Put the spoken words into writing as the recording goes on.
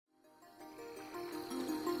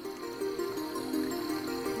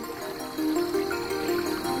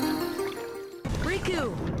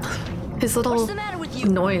His little What's the matter with you?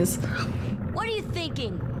 noise. What are you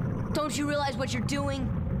thinking? Don't you realize what you're doing?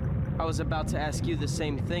 I was about to ask you the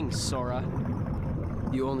same thing, Sora.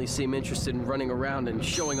 You only seem interested in running around and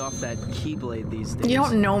showing off that Keyblade these days. You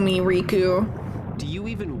don't know me, Riku. Do you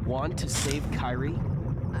even want to save Kairi?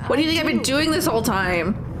 What do you think I've been doing this whole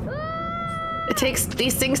time?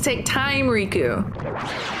 These things take time, Riku.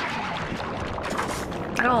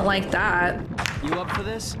 I don't like that. You up for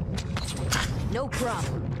this? No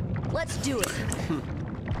problem. Let's do it.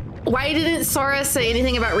 Why didn't Sora say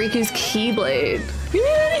anything about Riku's Keyblade?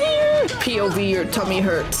 POV, your tummy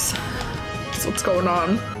hurts. That's what's going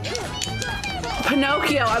on.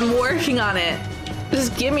 Pinocchio, I'm working on it.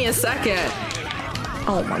 Just give me a second.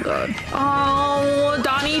 Oh my god. Oh,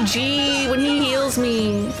 Donnie G, when he heals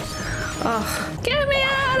me. Ugh. Get me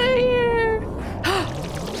out of here.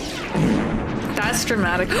 That's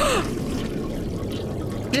dramatic.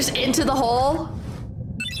 Just into the hole.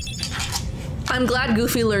 I'm glad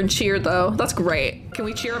Goofy learned cheer though. That's great. Can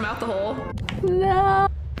we cheer him out the hole? No.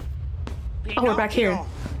 Oh, we're back here.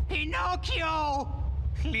 Pinocchio!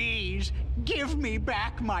 Please, give me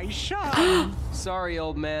back my son. Sorry,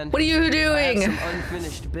 old man. What are you doing? I have some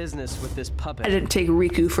unfinished business with this puppet. I didn't take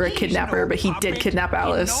Riku for a kidnapper, but he did kidnap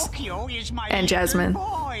Alice. And Jasmine.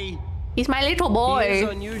 He's my little boy. He is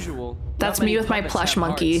unusual. That's Not me many with my puppets plush have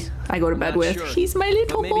monkey hearts. I go to bed with. Sure. He's my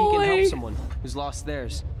little But maybe he can boy. help someone who's lost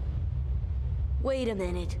theirs. Wait a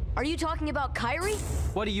minute. Are you talking about Kairi?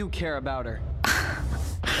 What do you care about her?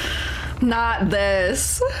 Not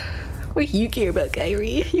this. What do you care about,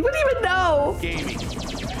 Kairi? You wouldn't even know.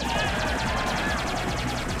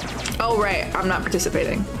 Oh, right. I'm not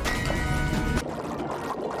participating.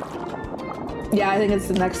 Yeah, I think it's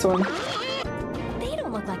the next one. They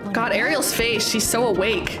don't look like one. God, Ariel's face. She's so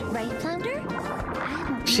awake. Right, Flounder?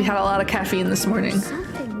 She had a lot of caffeine this morning.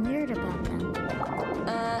 Something weird about them.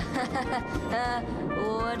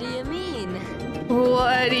 What do you mean?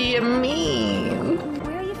 What do you mean?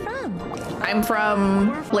 Where are you from? I'm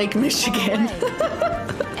from Lake Michigan. And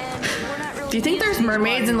we're not really Do you think there's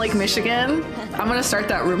mermaids in Lake Michigan? I'm gonna start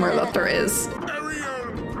that rumor that there is.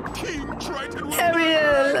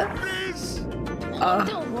 Ariel!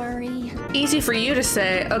 Don't worry. Easy for you to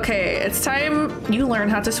say. Okay, it's time you learn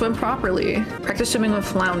how to swim properly. Practice swimming with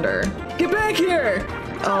Flounder. Get back here!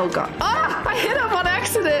 Oh god. Ah! I hit him on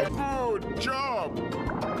accident! Good job.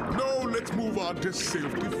 Now let's move on to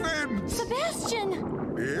self-defense. Sebastian!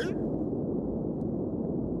 Eh?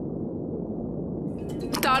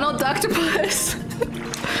 Donald Ducktopus.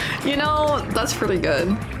 You know, that's pretty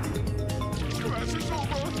good. Class is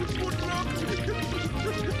over. Good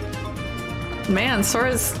luck. Man,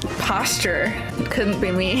 Sora's posture couldn't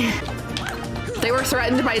be me. They were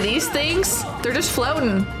threatened by these things? They're just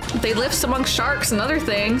floating. They live amongst sharks and other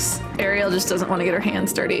things. Ariel just doesn't want to get her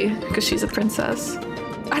hands dirty because she's a princess.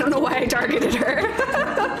 I don't know why I targeted her.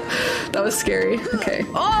 That was scary. Okay.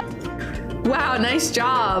 Oh! Wow, nice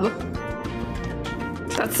job.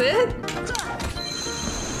 That's it?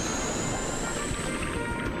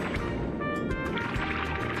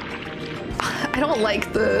 I don't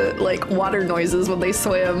like the water noises when they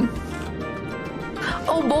swim.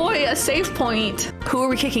 Oh boy, a save point. Who are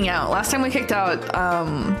we kicking out? Last time we kicked out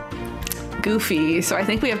Goofy, so I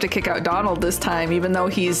think we have to kick out Donald this time, even though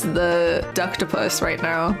he's the Ducktopus right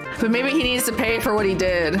now. But maybe he needs to pay for what he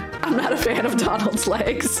did. I'm not a fan of Donald's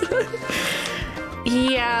legs.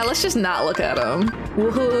 Yeah, let's just not look at him.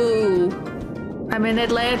 Woohoo! I'm in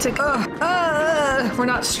Atlantic. We're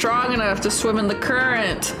not strong enough to swim in the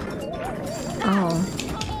current. Oh.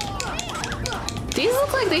 These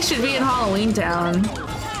look like they should be in Halloween Town.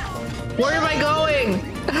 Where am I going?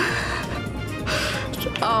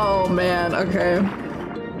 Oh man, okay.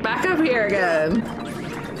 Back up here again.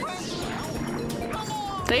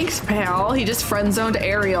 Thanks, pal. He just friend-zoned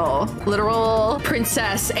Ariel. Literal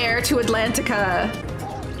princess, heir to Atlantica.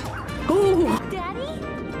 Ooh. Daddy?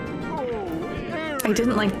 I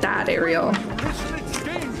didn't like that, Ariel. It's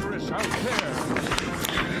dangerous out there.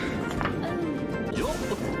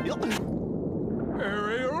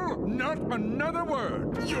 Ariel, not another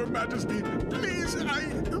word. Your Majesty, please,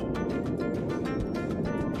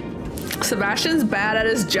 Sebastian's bad at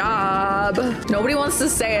his job. Nobody wants to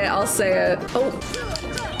say it, I'll say it. Oh.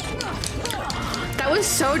 That was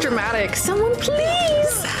so dramatic. Someone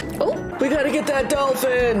please. Oh, we gotta get that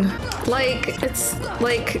dolphin. Like, it's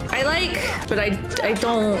like, I like, but I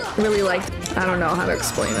don't really like, I don't know how to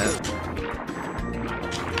explain it.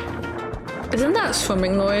 Isn't that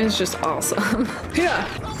swimming noise just awesome? Yeah.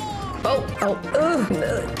 Oh, ugh.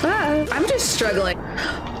 Ah, I'm just struggling.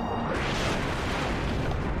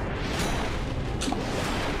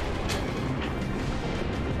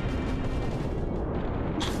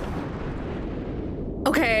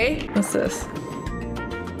 What's this?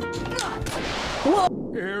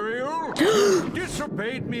 Ariel, you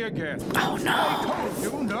disobeyed me again. Oh no. I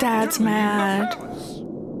told you not Dad's to leave the mad. palace.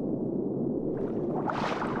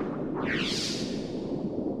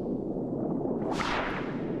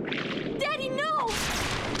 Daddy, no!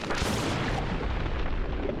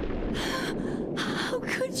 How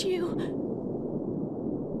could you?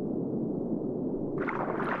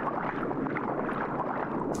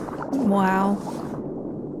 Wow.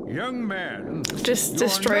 Young man, Just you're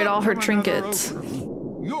destroyed not all her from another trinkets.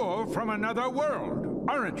 ocean. You're from another world,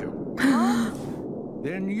 aren't you?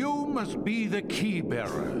 Then you must be the key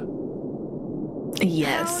bearer.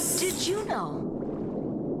 Yes. How did you know?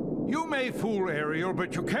 You may fool Ariel,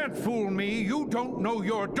 but you can't fool me. You don't know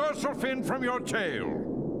your dorsal fin from your tail.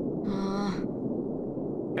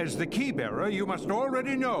 As the key bearer, you must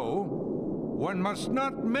already know one must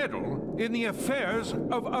not meddle in the affairs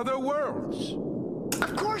of other worlds.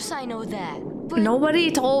 Of course I know that. But Nobody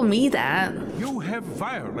told me that. You have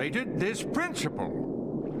violated this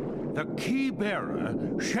principle. The key bearer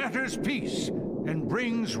shatters peace and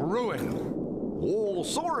brings ruin. Oh,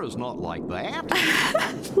 Sora's not like that.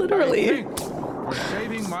 Literally. Thanks for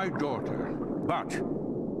saving my daughter. But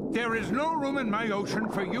there is no room in my ocean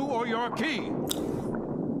for you or your key.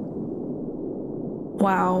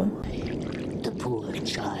 Wow. The poor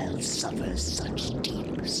child suffers such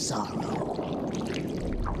deep sorrow.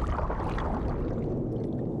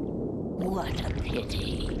 What a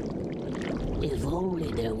pity. If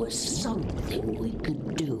only there was something we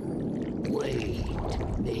could do. Wait,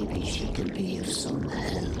 maybe she could be of some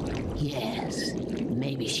help. Yes,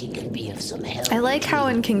 maybe she could be of some help. I like how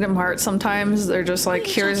in Kingdom Hearts sometimes they're just like,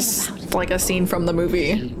 here's like a scene from the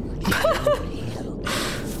movie.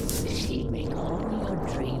 She'd make all your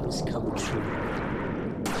dreams come true.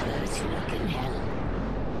 Ursula can help.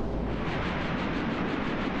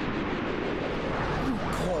 You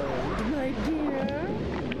called, my dear?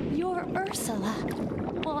 You're Ursula.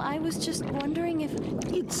 Well, I was just wondering if...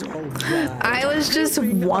 It's all right. I was just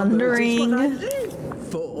wondering.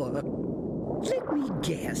 For. Let me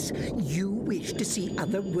guess. You wish to see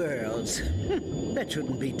other worlds. That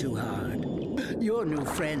shouldn't be too hard. Your new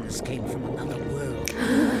friends came from another world.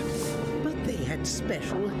 But they had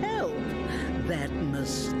special help. That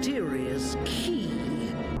mysterious key.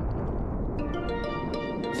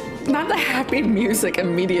 Not the happy music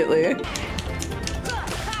immediately.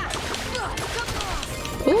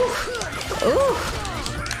 Ooh. Ooh.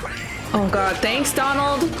 Oh god, thanks,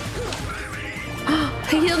 Donald.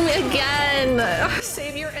 He healed me again.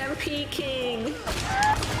 Save your MP, King.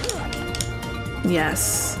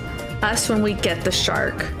 Yes. Us when we get the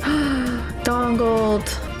shark. Dongled.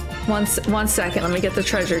 One second, let me get the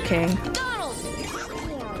treasure, King. Donald!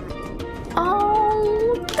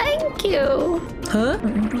 Oh, thank you. Huh?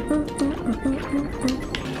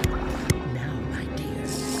 Now, my dear,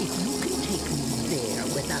 if you can take me there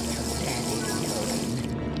without your daddy knowing,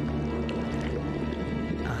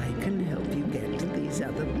 I can help you get to these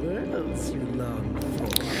other worlds you long for.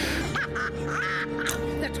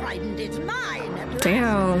 The trident is mine at last.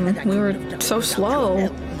 Damn, And I we were couldn't have done so without your slow.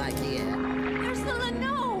 help, my dear. Ursula,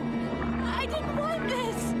 no! I didn't want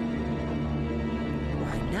this!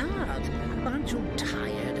 Why not? Aren't you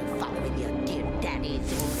tired of following your dear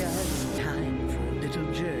daddy's orders? Time for a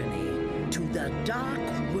little journey to the dark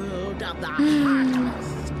world of the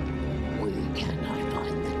Heartless. We cannot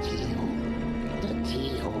find the keyhole. The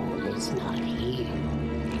keyhole is not here.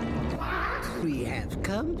 We have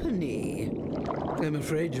company. I'm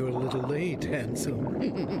afraid you're a little late, handsome.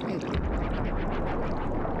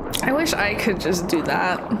 I wish I could just do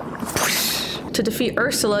that. To defeat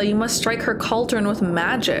Ursula, you must strike her cauldron with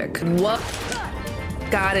magic. What?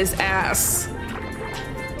 Got his ass.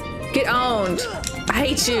 Get owned. I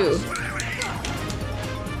hate you.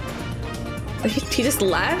 He just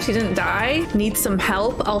left? He didn't die? Need some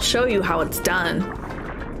help? I'll show you how it's done.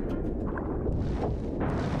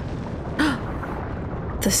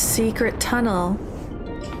 The secret tunnel.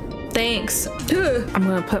 Thanks. Ugh. I'm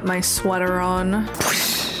gonna put my sweater on.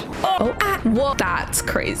 Oh, whoa, that's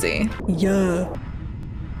crazy. Yeah.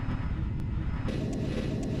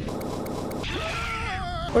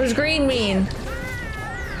 What does green mean?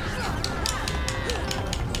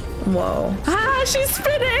 Whoa. Ah, she's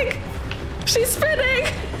spinning! She's spinning!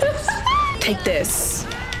 Take this.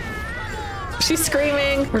 She's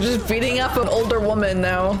screaming. We're just beating up an older woman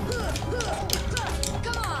now.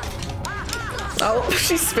 Oh,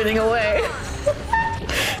 she's spinning away.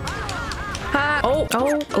 Oh,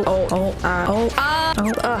 oh, oh, oh, oh,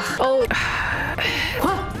 oh.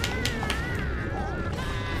 What?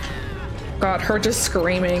 God, her just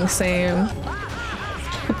screaming, same.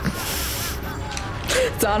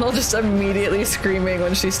 Donald just immediately screaming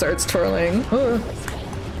when she starts twirling. Ugh.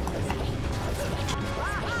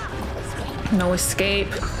 No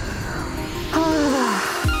escape.